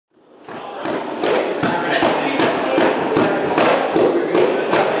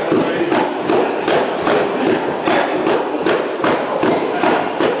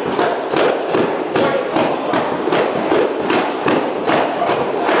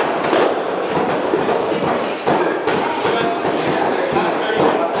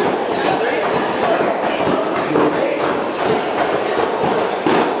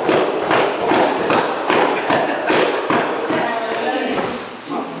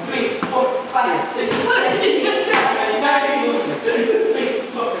5, 6, 7, 8, 9,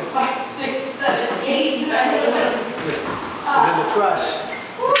 5, 6, 7, 8, 9, and then the trash.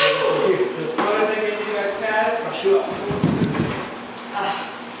 Brush you up.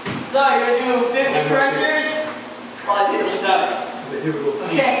 So you're going to do 50 crunchers while I finish up.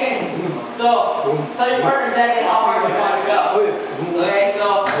 Okay. So tell your partner exactly how hard you want to go. Okay,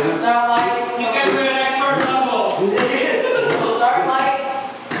 so start light. He's going to do an expert level. So start light,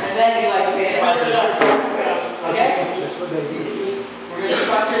 and then you like, okay, okay? That's what that is. We're going to do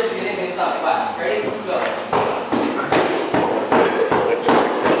crunchers, you're going to stop fast. Ready? Go.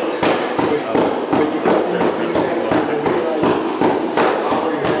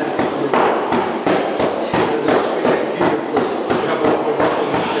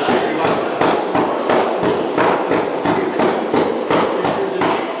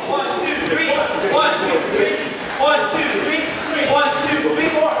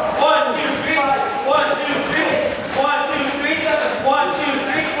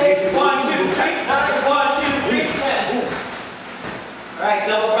 Alright,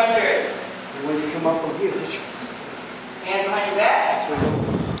 double crunchers. And when you come up from here, just hands behind your back.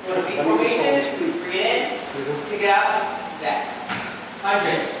 Go to V formation. Bring it in. Kick it out. Back.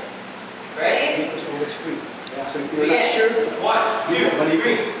 100. Ready? So if you're not sure, 1, 2,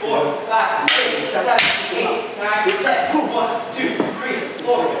 3, 4, 5, 6, 7, 8, 9, 10. 1, 2, 3,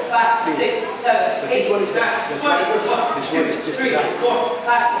 4, 5, 6, 7, 8, 9, 20. 1, 2, 3, 4,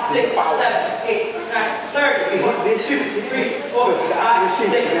 5, 6, 7, 8, 9, 30. 1, 2, 3, 4, 5, 6,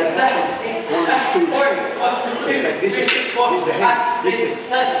 7, 8, 9, 40. 1, 2, 3, 4, 5, 6,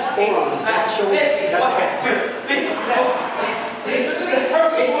 7, 8, 9, 50. 1, 2, 3, 4, 5, 6, 7, 8,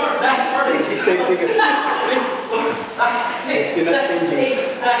 9, 40. same thing as 5, 6, you're not 7, changing.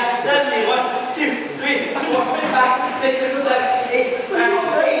 8, 9, 7, 1, 2, 3, 4, 5, 6, 7, 8, 9,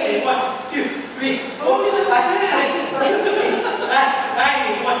 30. 1, 2, 3, 4, 5, 6, 7, 8, 9,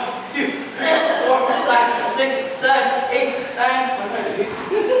 90. 1, 2, 3, 4, 5, 6, 7, 8, 9, 100.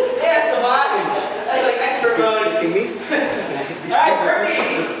 Yeah, Savant. That's like extra mode. Alright,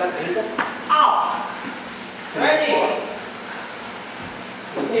 burpees. Ow. Ready?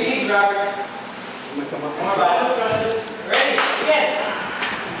 Easy, Robert. Come on, ready? Again.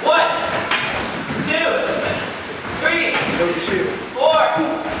 1, 2, 3,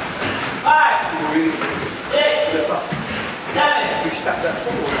 4, 5, 6, 7,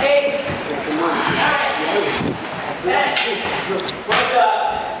 8, 9, 10. Push-ups.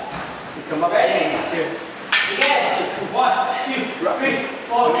 Ready? Again. 1, 2, 3,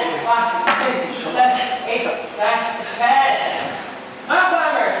 4, 5, 6, 7, 8, 9, 10. Mountain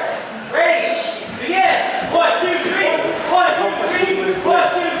climbers. Ready? Begin. 1, 2, 3. 1, 2, 3.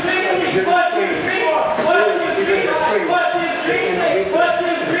 1, 2, 3. 1, 2, 3. 1, 2, 3. 1, 2, 3. 6. 1,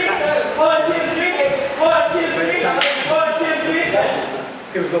 2, 3. 1, 2, 3. 1, 2, 3. 1, 2, 3.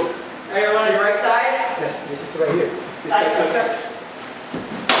 Here we go. Are you on your right side? Yes, this is right here. Side contact.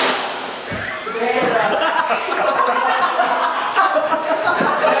 Put your hands around.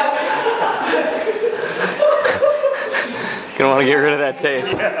 You don't want to get rid of that tape.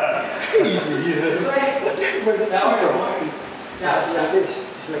 Easy, yes.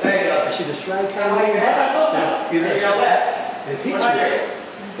 There you go. I should just try and Behind your head. Either There you go, left. and picture 100.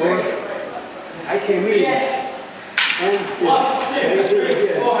 or I came in and 1, 2,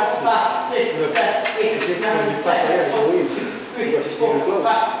 3, 4, 5, 6, 7, 8, 9, 10. 3, 4,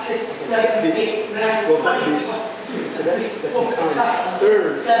 5, 6, 7, 8, 9, 20. 1, 2, 3, 4, 5,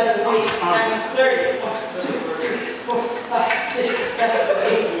 6, 7, 8, 9, 30. 1, 2, 3, 4, 5, 6, 7,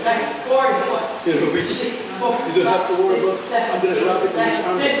 8, 9, 40. 1, 2, 3, 4, 5, you don't have to worry about 6, 7, I'm going to grab it in this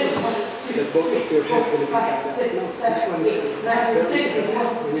arm. 50. That both of your hands going to be like that. 6, No, 7, this 8, one 9, is 60.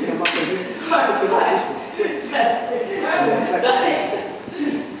 when you come up in here, 5, pick it up this one. 6, 7, 8, 9,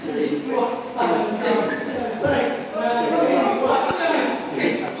 3, 4, 5, 6, 7, 8, 9, 1, 2,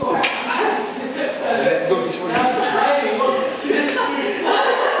 3, 4, 5, 6, 7, 8, Go this one. 9, 10. 1, 2, 3, 4,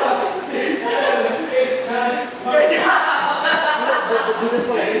 5, 6, 7, 8, 9, 40. Do this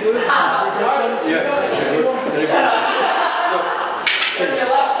one. Do this one.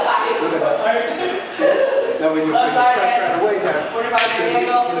 Now when you left side right away there, 45 degree it's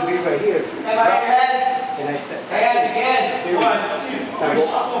angle. going to be right here. Hand behind your head. And I step back. And again. Here we 1, go. 2, 3, Now go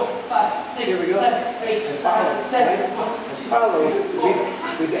 4, 5, 6, Here we go. 7, 8, And follow. 9, 10. 1, Just follow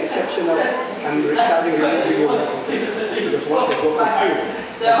with the exception of I'm restarting removing your weapon. Because once I go from here,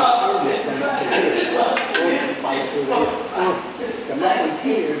 this arm is from up to here. Come up from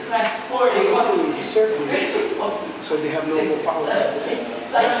here, everything is surface, so they have no more power. 3,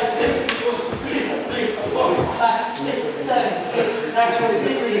 4, 5, 6, 7, 8, 9,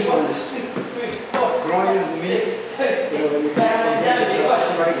 10.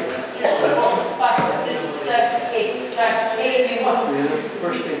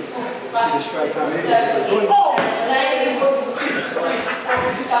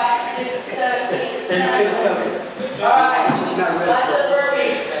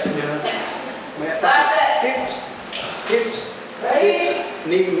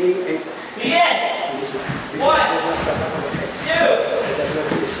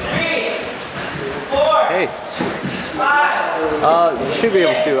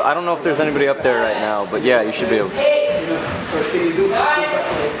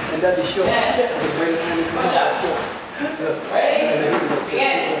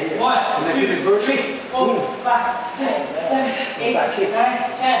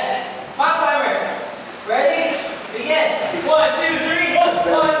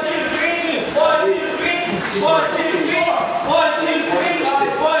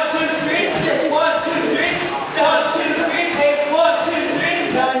 6, 1, 2, 3, 7, 2, 3, 8, 1, 2, 3,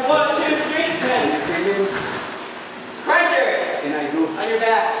 9, 1, 2, 3, 10. Crunchers. And I go On your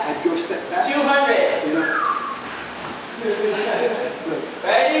back. I go step back. 200. You know.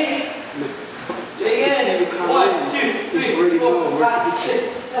 Ready? Look. Begin. 1, 2, 3, 4, 5,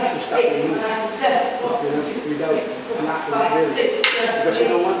 6, 7, 8, 9, 10. Without knocking it really. Because you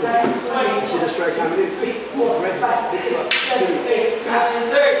don't want to. You see the strike coming in. 3, 4, 5, 6, 7, 8, 9,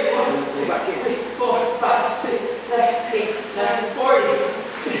 30. Go back in. 3, 4, 5, 6, 7, 8, 9, 40.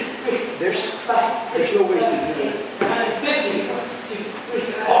 There's no waste to do